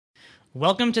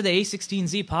Welcome to the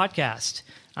a16z podcast.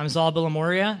 I'm Zal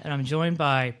Bilamoria, and I'm joined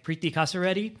by Preethi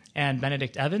Kasareddy and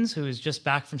Benedict Evans, who is just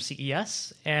back from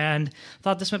CES, and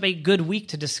thought this might be a good week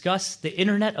to discuss the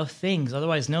Internet of Things,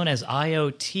 otherwise known as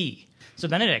IoT. So,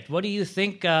 Benedict, what do you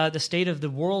think the state of the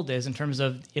world is in terms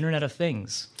of Internet of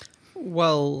Things?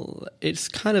 Well, it's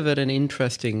kind of at an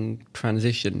interesting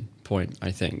transition point,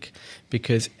 I think,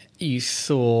 because you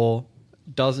saw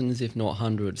dozens, if not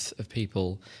hundreds, of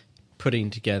people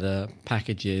putting together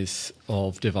packages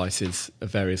of devices of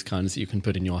various kinds that you can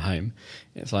put in your home.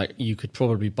 It's like you could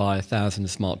probably buy 1,000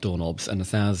 smart doorknobs and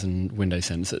 1,000 window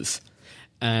sensors.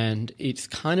 And it's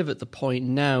kind of at the point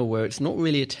now where it's not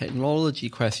really a technology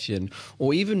question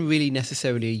or even really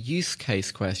necessarily a use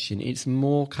case question. It's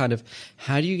more kind of,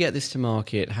 how do you get this to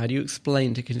market? How do you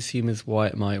explain to consumers why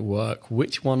it might work?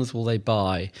 Which ones will they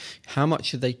buy? How much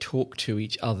should they talk to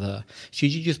each other?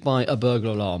 Should you just buy a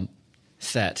burglar alarm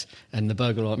set, and the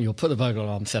burglar alarm, you'll put the burglar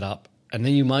alarm set up, and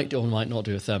then you might or might not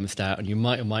do a thermostat, and you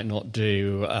might or might not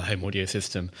do a home audio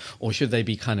system? Or should they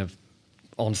be kind of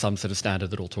on some sort of standard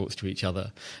that all talks to each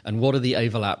other? And what are the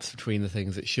overlaps between the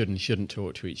things that should and shouldn't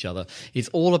talk to each other? It's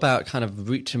all about kind of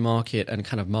route to market and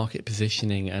kind of market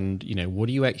positioning, and what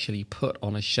do you actually put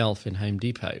on a shelf in Home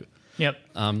Depot? Yep.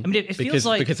 It feels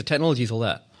like, because the technology is all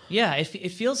there. Yeah,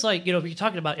 it feels like, you're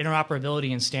talking about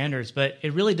interoperability and standards, but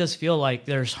it really does feel like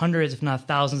there's hundreds, if not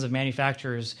thousands, of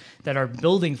manufacturers that are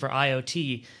building for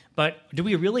IoT. But do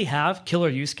we really have killer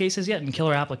use cases yet and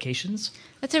killer applications?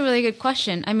 That's a really good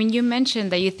question. I mean, you mentioned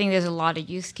that you think there's a lot of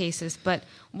use cases, but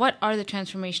what are the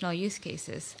transformational use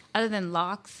cases? Other than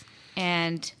locks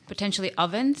and potentially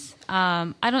ovens,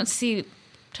 I don't see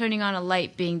turning on a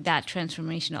light being that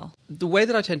transformational. The way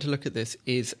that I tend to look at this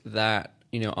is that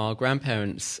our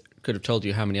grandparents could have told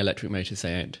you how many electric motors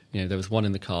they owned. There was one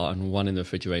in the car and one in the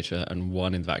refrigerator and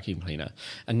one in the vacuum cleaner.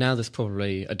 And now there's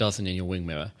probably a dozen in your wing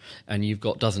mirror. And you've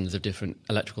got dozens of different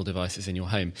electrical devices in your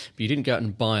home. But you didn't go out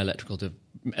and buy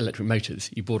electric motors.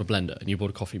 You bought a blender and you bought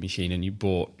a coffee machine and you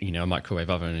bought, a microwave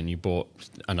oven and you bought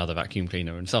another vacuum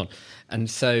cleaner and so on. And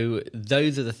so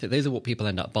those are what people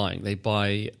end up buying. They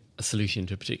buy a solution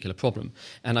to a particular problem.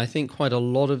 And I think quite a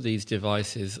lot of these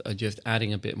devices are just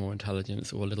adding a bit more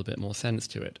intelligence or a little bit more sense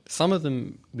to it. Some of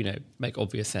them, make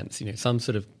obvious sense. Some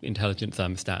sort of intelligent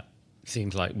thermostat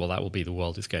seems like, well, that will be the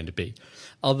world it's going to be.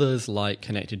 Others, like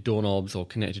connected doorknobs or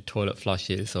connected toilet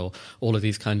flushes or all of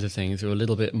these kinds of things, are a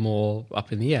little bit more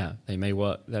up in the air. They may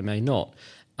work, they may not.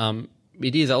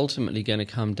 It is ultimately going to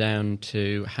come down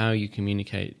to how you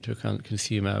communicate to a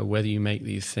consumer, whether you make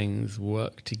these things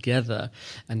work together.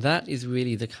 And that is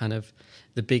really the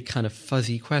big kind of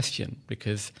fuzzy question,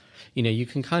 because, you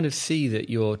can kind of see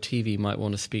that your TV might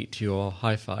want to speak to your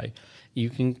hi-fi. You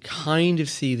can kind of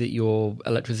see that your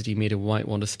electricity meter might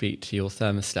want to speak to your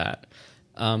thermostat.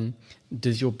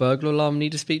 Does your burglar alarm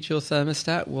need to speak to your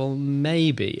thermostat? Well,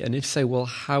 maybe. And if so, well,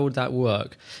 how would that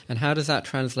work? And how does that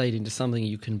translate into something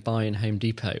you can buy in Home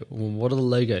Depot? Well, what are the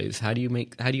logos? How do you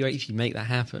actually make that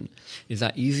happen? Is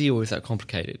that easy or is that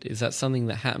complicated? Is that something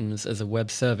that happens as a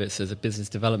web service, as a business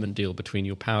development deal between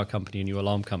your power company and your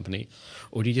alarm company?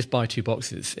 Or do you just buy two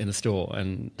boxes in a store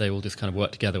and they all just kind of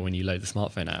work together when you load the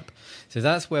smartphone app? So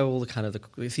that's where all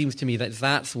it seems to me that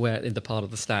that's where, in the part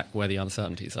of the stack, where the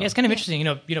uncertainties are. Yeah, it's kind of interesting.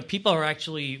 People are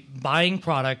actually buying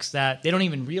products that they don't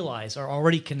even realize are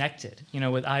already connected,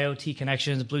 with IoT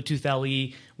connections, Bluetooth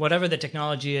LE, whatever the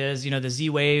technology is, the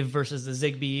Z-Wave versus the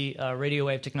Zigbee radio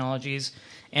wave technologies.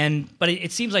 But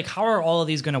it seems like, how are all of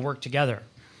these going to work together?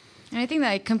 And I think that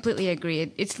I completely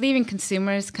agree. It's leaving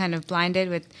consumers kind of blinded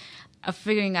with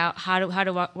figuring out how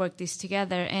to work these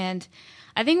together. And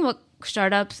I think what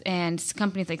startups and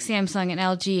companies like Samsung and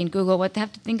LG and Google, what they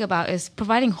have to think about is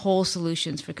providing whole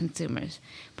solutions for consumers,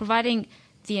 providing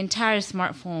the entire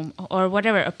smartphone or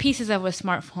whatever, or pieces of a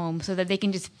smartphone, so that they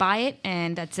can just buy it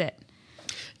and that's it.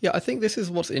 Yeah, I think this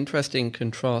is what's interesting,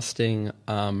 contrasting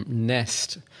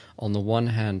Nest on the one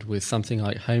hand with something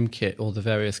like HomeKit or the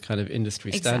various kind of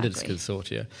industry standards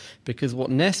consortia. Because what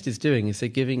Nest is doing is they're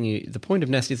giving you, the point of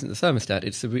Nest isn't the thermostat,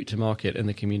 it's the route to market and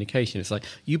the communication. It's like,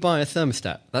 you buy a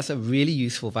thermostat, that's a really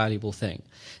useful, valuable thing.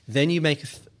 Then you make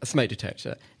a smoke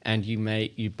detector, and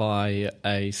you buy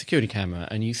a security camera,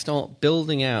 and you start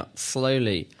building out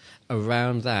slowly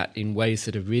around that in ways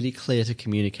that are really clear to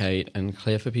communicate and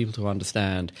clear for people to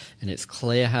understand, and it's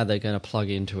clear how they're going to plug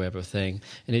into everything,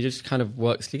 and it just kind of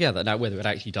works together. Now, whether it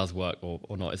actually does work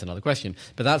or not is another question,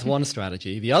 but that's one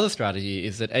strategy. The other strategy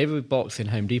is that every box in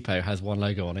Home Depot has one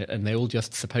logo on it, and they all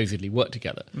just supposedly work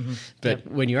together. Mm-hmm. But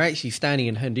when you're actually standing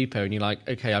in Home Depot and you're like,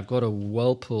 okay, I've got a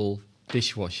Whirlpool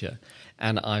dishwasher,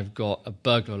 and I've got a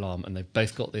burglar alarm, and they've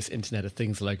both got this Internet of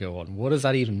Things logo on. What does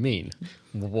that even mean?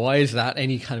 Why is that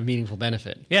any kind of meaningful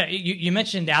benefit? Yeah, you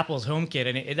mentioned Apple's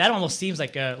HomeKit, and that almost seems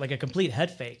like a complete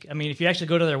head fake. I mean, if you actually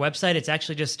go to their website, it's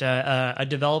actually just a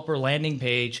developer landing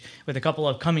page with a couple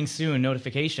of coming soon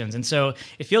notifications, and so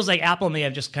it feels like Apple may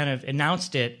have just kind of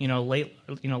announced it,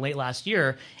 late last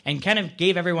year, and kind of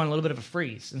gave everyone a little bit of a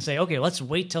freeze and say, okay, let's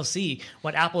wait till see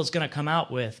what Apple is going to come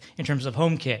out with in terms of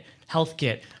HomeKit,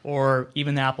 HealthKit, or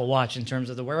even the Apple Watch in terms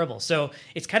of the wearable. So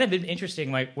it's kind of been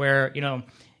interesting, like where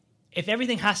if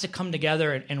everything has to come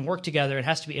together and work together, it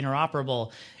has to be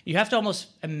interoperable. You have to almost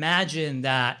imagine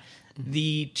that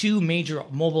the two major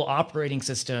mobile operating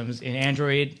systems in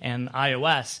Android and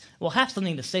iOS will have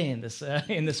something to say in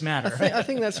this matter. I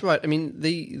think that's right. I mean,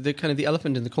 the kind of the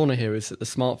elephant in the corner here is that the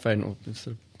smartphone, or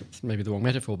sort of, it's maybe the wrong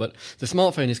metaphor, but the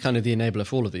smartphone is kind of the enabler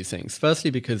for all of these things. Firstly,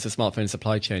 because the smartphone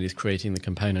supply chain is creating the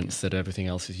components that everything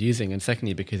else is using, and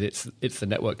secondly, because it's the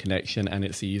network connection and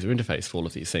it's the user interface for all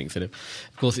of these things. And of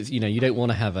course, it's you don't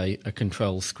want to have a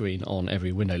control screen on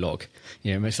every window log.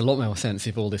 It makes a lot more sense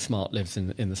if all this smart lives in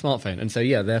the smartphone. And so,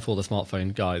 therefore, the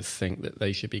smartphone guys think that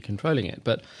they should be controlling it.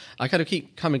 But I kind of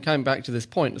keep coming back to this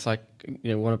point. It's like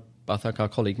I think our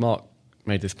colleague Mark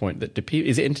made this point that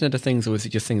is it Internet of Things or is it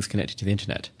just things connected to the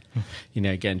internet?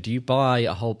 Again, do you buy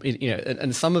a whole,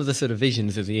 and some of the sort of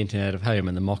visions of the Internet of Home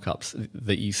and the mock-ups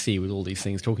that you see with all these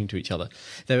things talking to each other,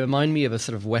 they remind me of a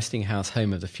sort of Westinghouse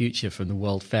home of the future from the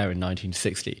World Fair in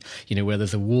 1960, where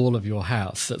there's a wall of your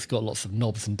house that's got lots of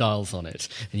knobs and dials on it,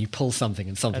 and you pull something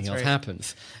and something else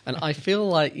happens. And I feel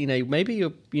like, maybe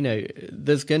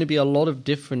there's going to be a lot of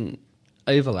different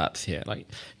overlaps here. Like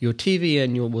your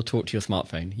TV will talk to your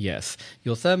smartphone, yes.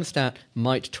 Your thermostat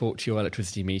might talk to your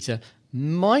electricity meter,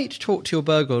 might talk to your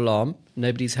burglar alarm,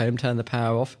 nobody's home, turn the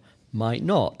power off, might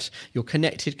not. Your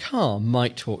connected car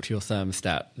might talk to your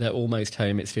thermostat. They're almost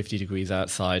home, it's 50 degrees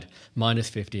outside, minus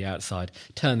 50 outside,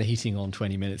 turn the heating on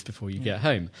 20 minutes before you get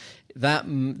home.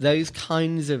 Those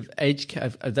kinds of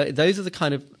those are the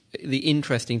kind of the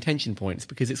interesting tension points,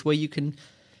 because it's where you can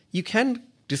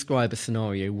describe a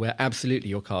scenario where absolutely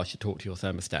your car should talk to your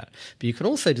thermostat. But you can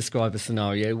also describe a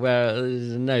scenario where,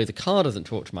 no, the car doesn't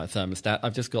talk to my thermostat.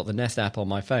 I've just got the Nest app on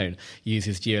my phone,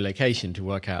 uses geolocation to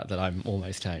work out that I'm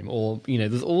almost home. Or,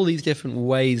 there's all these different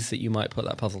ways that you might put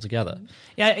that puzzle together.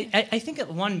 Yeah, I think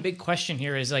that one big question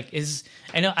here is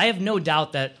I have no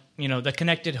doubt that the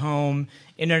connected home,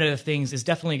 Internet of Things is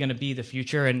definitely going to be the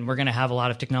future, and we're going to have a lot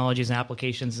of technologies and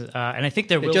applications. And I think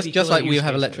there will be just like we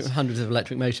have hundreds of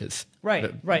electric motors.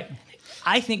 Right.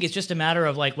 I think it's just a matter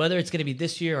of whether it's going to be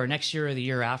this year or next year or the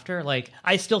year after.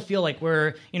 I still feel like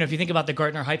we're, if you think about the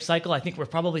Gartner hype cycle, I think we're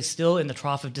probably still in the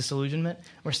trough of disillusionment.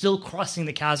 We're still crossing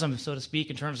the chasm, so to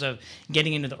speak, in terms of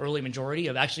getting into the early majority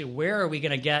of actually where are we going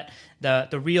to get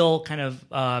the real kind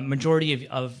of majority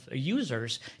of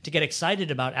users to get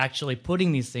excited about actually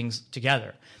putting these things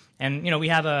together. And we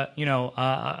have a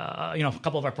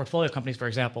couple of our portfolio companies, for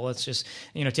example. Let's just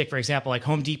take for example, like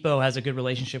Home Depot has a good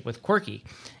relationship with Quirky,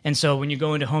 and so when you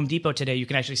go into Home Depot today, you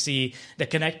can actually see the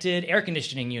connected air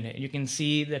conditioning unit. You can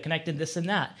see the connected this and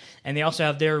that, and they also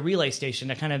have their relay station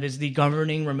that kind of is the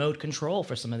governing remote control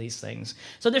for some of these things.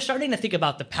 So they're starting to think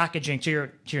about the packaging. To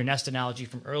your Nest analogy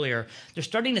from earlier, they're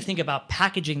starting to think about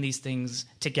packaging these things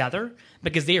together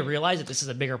because they realize that this is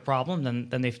a bigger problem than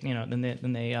the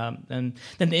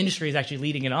industry is actually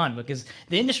leading it on. Because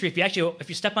the industry, if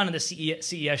you step onto the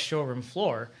CES showroom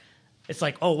floor, it's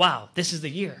like, oh wow, this is the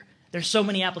year. There's so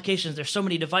many applications. There's so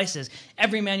many devices.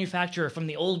 Every manufacturer, from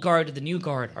the old guard to the new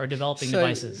guard, are developing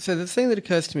devices. So the thing that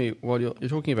occurs to me while you're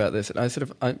talking about this, and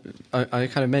I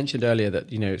kind of mentioned earlier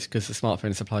that it's because the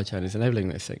smartphone supply chain is enabling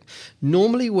this thing.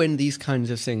 Normally, when these kinds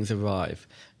of things arrive,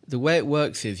 the way it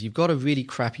works is you've got a really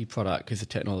crappy product because the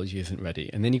technology isn't ready,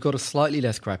 and then you've got a slightly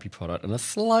less crappy product and a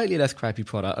slightly less crappy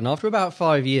product, and after about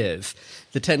 5 years,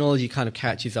 the technology kind of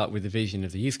catches up with the vision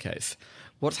of the use case.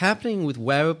 What's happening with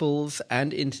wearables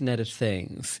and Internet of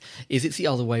Things is it's the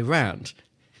other way round.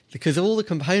 Because all the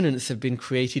components have been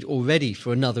created already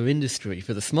for another industry,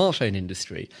 for the smartphone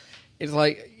industry. It's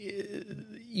like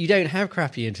you don't have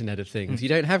crappy Internet of Things. You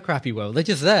don't have crappy world. They're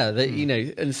just there.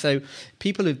 And so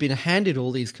people have been handed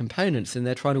all these components and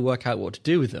they're trying to work out what to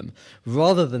do with them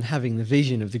rather than having the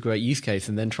vision of the great use case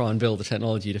and then try and build the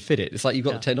technology to fit it. It's like you've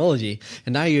got the technology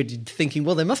and now you're thinking,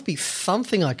 well, there must be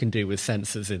something I can do with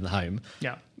sensors in the home.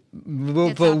 Yeah.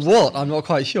 But what? I'm not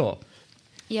quite sure.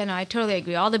 Yeah, no, I totally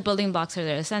agree. All the building blocks are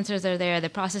there. The sensors are there. The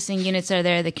processing units are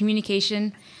there. The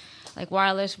communication, like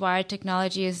wireless, wired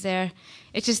technology is there.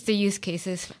 It's just the use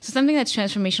cases. So something that's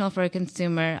transformational for a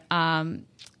consumer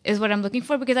is what I'm looking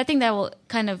for, because I think that will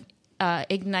kind of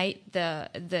ignite the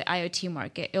IoT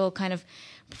market. It will kind of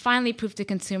finally prove to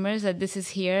consumers that this is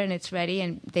here and it's ready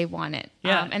and they want it.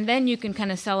 Yeah. And then you can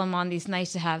kind of sell them on these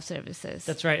nice to have services.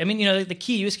 That's right. I mean, the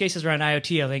key use cases around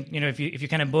IoT, I think, if you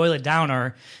kind of boil it down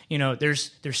are,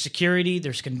 there's security,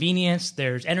 there's convenience,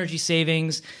 there's energy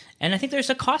savings, and I think there's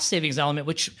a cost savings element,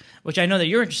 which I know that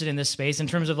you're interested in this space in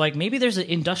terms of like maybe there's an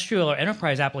industrial or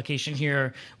enterprise application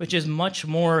here, which is much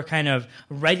more kind of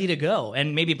ready to go.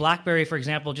 And maybe BlackBerry, for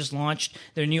example, just launched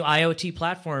their new IoT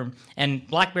platform, and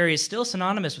BlackBerry is still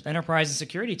synonymous with enterprise and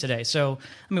security today. So,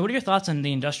 I mean, what are your thoughts on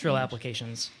the industrial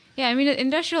applications? Yeah, I mean,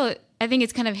 industrial, I think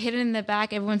it's kind of hidden in the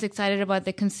back. Everyone's excited about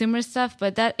the consumer stuff,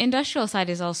 but that industrial side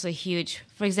is also huge.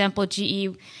 For example,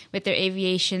 GE, with their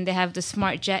aviation, they have the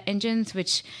smart jet engines,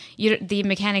 which the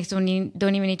mechanics don't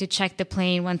even need to check the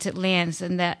plane once it lands,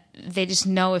 and that they just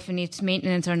know if it needs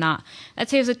maintenance or not. That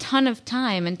saves a ton of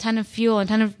time and ton of fuel and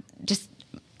ton of just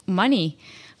money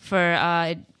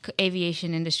for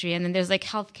aviation industry. And then there's like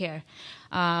healthcare.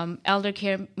 Elder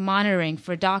care monitoring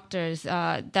for doctors,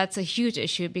 that's a huge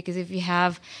issue because if you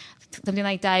have something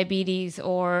like diabetes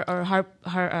or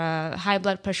high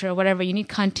blood pressure or whatever, you need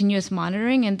continuous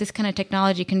monitoring, and this kind of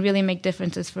technology can really make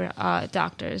differences for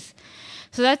doctors.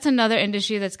 So that's another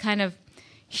industry that's kind of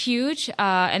huge,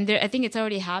 and I think it's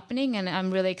already happening, and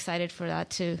I'm really excited for that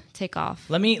to take off.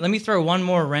 Let me throw one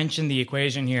more wrench in the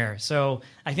equation here. So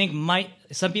I think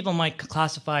some people might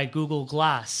classify Google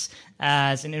Glass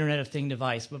as an Internet of Thing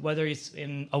device, but whether it's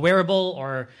in a wearable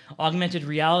or augmented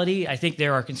reality, I think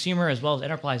there are consumer as well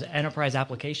as enterprise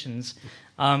applications.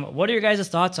 What are your guys'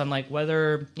 thoughts on like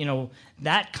whether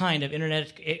that kind of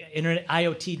internet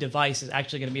IoT device is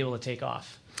actually going to be able to take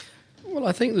off? Well,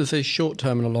 I think there's a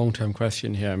short-term and a long-term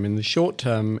question here. I mean, the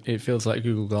short-term, it feels like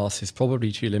Google Glass is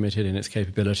probably too limited in its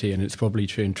capability, and it's probably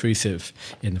too intrusive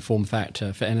in the form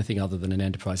factor for anything other than an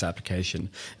enterprise application.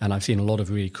 And I've seen a lot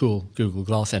of really cool Google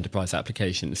Glass enterprise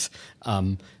applications.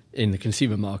 In the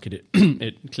consumer market,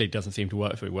 it clearly doesn't seem to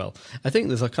work very well. I think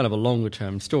there's a kind of a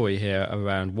longer-term story here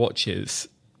around watches,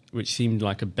 which seemed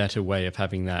like a better way of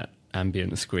having that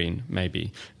ambient screen,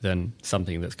 maybe, than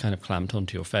something that's kind of clamped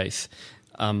onto your face.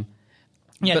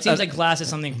 Yeah, it seems like glass is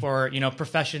something for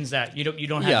professions that you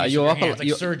don't have to use your hands,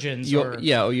 like surgeons. Or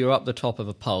you're up the top of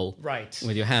a pole, right,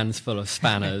 with your hands full of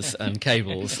spanners and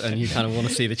cables, and you kind of want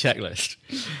to see the checklist.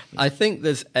 I think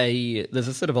there's a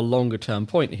sort of a longer term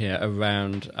point here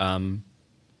around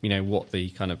what the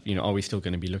kind of, are we still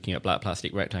going to be looking at black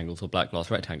plastic rectangles or black glass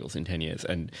rectangles in 10 years?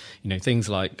 And, things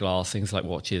like glass, things like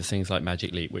watches, things like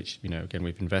Magic Leap, which, again,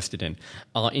 we've invested in,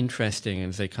 are interesting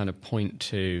as they kind of point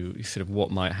to sort of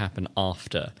what might happen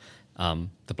after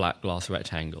the black glass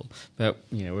rectangle. But,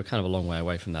 we're kind of a long way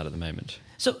away from that at the moment.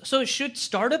 So should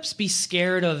startups be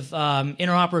scared of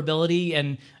interoperability,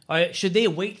 and should they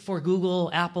wait for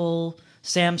Google, Apple,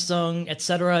 Samsung, et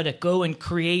cetera, to go and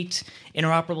create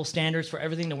interoperable standards for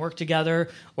everything to work together?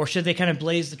 Or should they kind of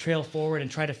blaze the trail forward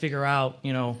and try to figure out,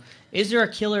 is there a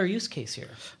killer use case here?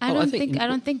 I don't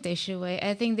think they should wait.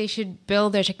 I think they should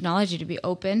build their technology to be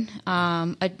open,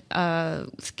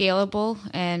 scalable,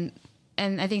 and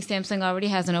I think Samsung already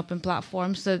has an open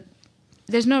platform. So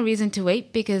there's no reason to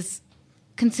wait because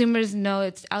consumers know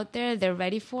it's out there, they're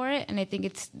ready for it, and I think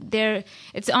it's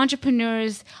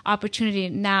entrepreneurs' opportunity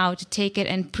now to take it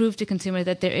and prove to consumers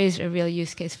that there is a real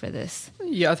use case for this.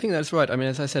 Yeah, I think that's right. I mean,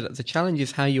 as I said, the challenge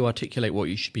is how you articulate what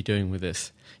you should be doing with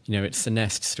this. It's the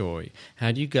Nest story.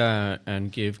 How do you go out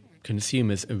and give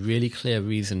consumers a really clear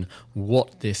reason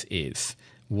what this is?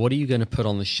 What are you going to put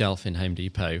on the shelf in Home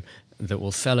Depot that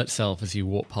will sell itself as you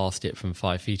walk past it from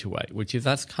 5 feet away,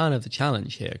 that's kind of the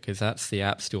challenge here, because that's the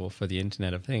app store for the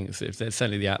Internet of Things. It's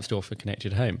certainly the app store for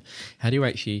connected home. How do you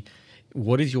actually,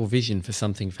 what is your vision for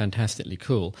something fantastically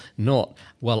cool? Not,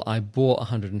 well, I bought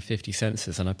 150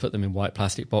 sensors and I put them in white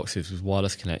plastic boxes with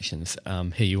wireless connections.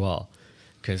 Here you are.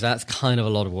 Because that's kind of a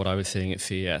lot of what I was seeing at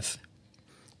CES.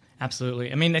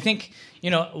 Absolutely. I mean, I think,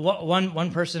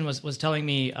 one person was telling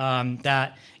me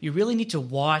that you really need to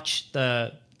watch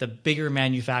the bigger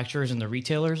manufacturers and the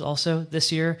retailers also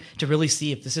this year to really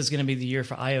see if this is going to be the year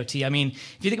for IoT. I mean,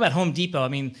 if you think about Home Depot, I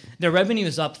mean, their revenue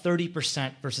is up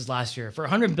 30% versus last year. For a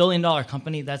 $100 billion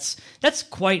company, that's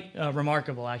quite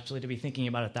remarkable, actually, to be thinking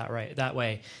about it that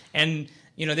way. And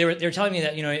they were telling me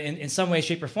that in some way,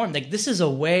 shape, or form, like this is a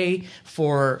way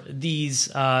for these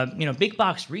big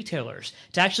box retailers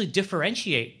to actually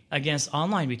differentiate against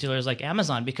online retailers like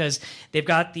Amazon, because they've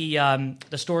got the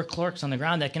store clerks on the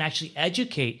ground that can actually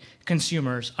educate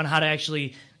consumers on how to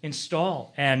actually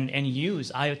install and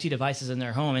use IoT devices in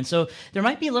their home. And so there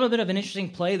might be a little bit of an interesting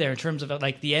play there in terms of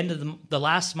like the end of the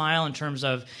last mile in terms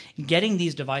of getting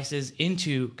these devices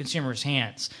into consumers'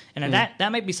 hands. And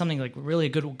that might be something like really a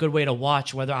good way to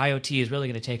watch whether IoT is really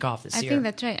going to take off this year. I think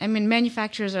that's right. I mean,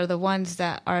 manufacturers are the ones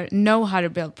that know how to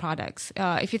build products.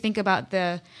 If you think about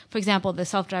for example, the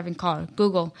self-driving car,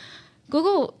 Google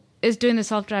is doing the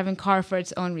self-driving car for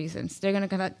its own reasons. They're going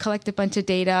to collect a bunch of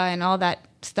data and all that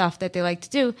stuff that they like to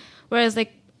do, whereas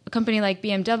like a company like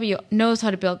BMW knows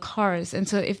how to build cars, and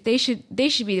so if they should be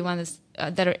the ones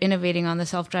that are innovating on the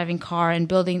self-driving car and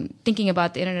thinking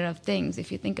about the Internet of Things.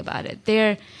 If you think about it,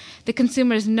 the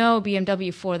consumers know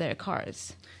BMW for their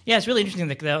cars. Yeah, it's really interesting.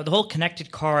 The whole connected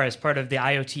car as part of the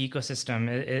IoT ecosystem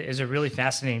is a really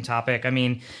fascinating topic. I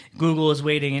mean, Google is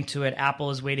wading into it. Apple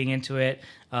is wading into it.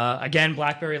 Again,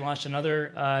 BlackBerry launched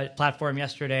another platform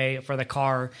yesterday for the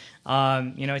car.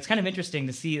 It's kind of interesting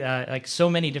to see like so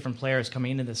many different players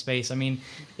coming into the space. I mean,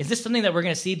 is this something that we're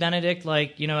going to see, Benedict?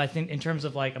 Like, I think in terms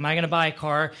of like, am I going to buy a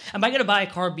car? Am I going to buy a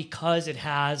car because it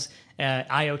has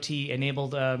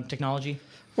IoT-enabled technology?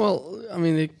 Well, I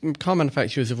mean, the car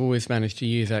manufacturers have always managed to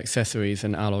use accessories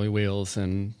and alloy wheels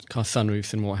and car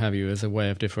sunroofs and what have you as a way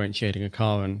of differentiating a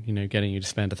car and, getting you to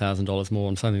spend $1,000 more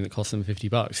on something that costs them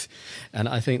 $50. And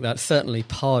I think that's certainly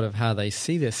part of how they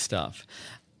see this stuff.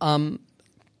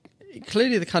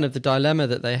 Clearly, the dilemma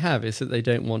that they have is that they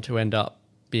don't want to end up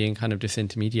being kind of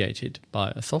disintermediated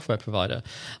by a software provider.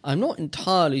 I'm not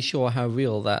entirely sure how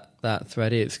real that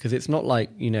threat is, because it's not like,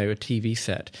 a TV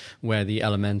set where the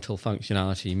elemental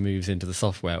functionality moves into the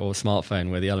software, or a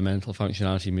smartphone where the elemental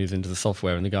functionality moves into the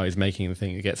software and the guy who's making the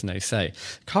thing gets no say.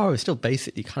 Car is still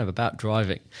basically kind of about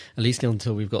driving, at least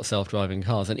until we've got self-driving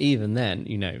cars. And even then,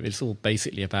 it's all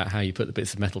basically about how you put the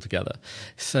bits of metal together.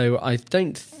 So I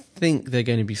don't think they're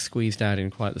going to be squeezed out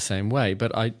in quite the same way.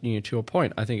 But to your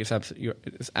point, I think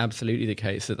it's absolutely the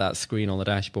case that screen on the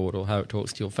dashboard or how it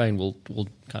talks to your phone will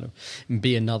kind of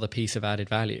be another piece of added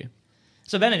value.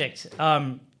 So Benedict,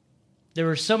 there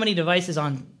were so many devices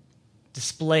on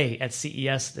display at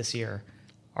CES this year.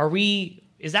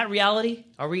 Is that reality?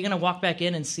 Are we going to walk back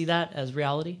in and see that as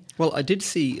reality? Well, I did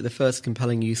see the first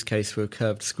compelling use case for a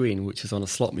curved screen, which is on a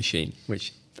slot machine,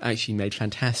 which actually made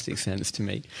fantastic sense to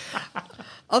me.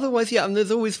 Otherwise, yeah,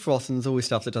 there's always froth and there's always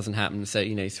stuff that doesn't happen. So,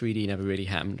 3D never really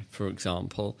happened, for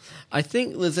example. I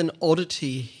think there's an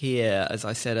oddity here, as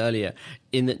I said earlier,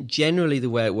 in that generally the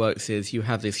way it works is you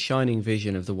have this shining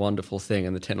vision of the wonderful thing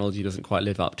and the technology doesn't quite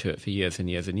live up to it for years and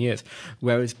years and years.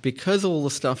 Whereas because all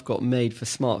the stuff got made for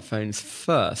smartphones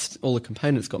first, all the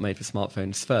components got made for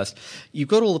smartphones first, you've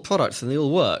got all the products and they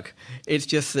all work. It's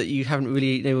just that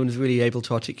no one's really able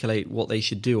to articulate what they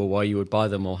should do or why you would buy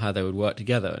them or how they would work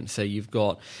together. And so you've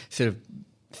got sort of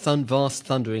vast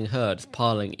thundering herds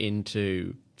piling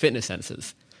into fitness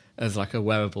sensors as like a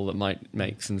wearable that might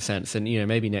make some sense. And,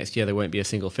 maybe next year there won't be a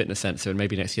single fitness sensor, and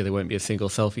maybe next year there won't be a single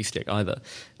selfie stick either.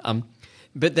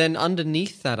 But then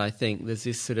underneath that, I think there's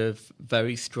this sort of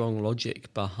very strong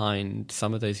logic behind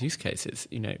some of those use cases.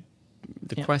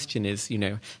 The question is,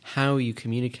 how you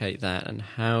communicate that and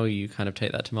how you kind of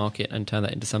take that to market and turn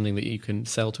that into something that you can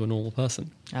sell to a normal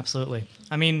person. Absolutely.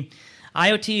 I mean,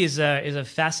 IoT is a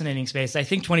fascinating space. I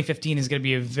think 2015 is going to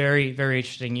be a very, very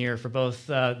interesting year for both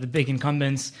the big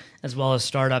incumbents as well as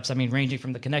startups. I mean, ranging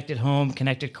from the connected home,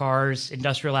 connected cars,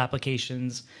 industrial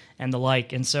applications, and the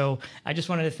like. And so I just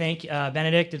wanted to thank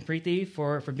Benedict and Preethi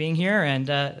for being here, and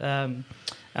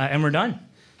we're done.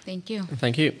 Thank you.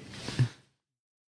 Thank you.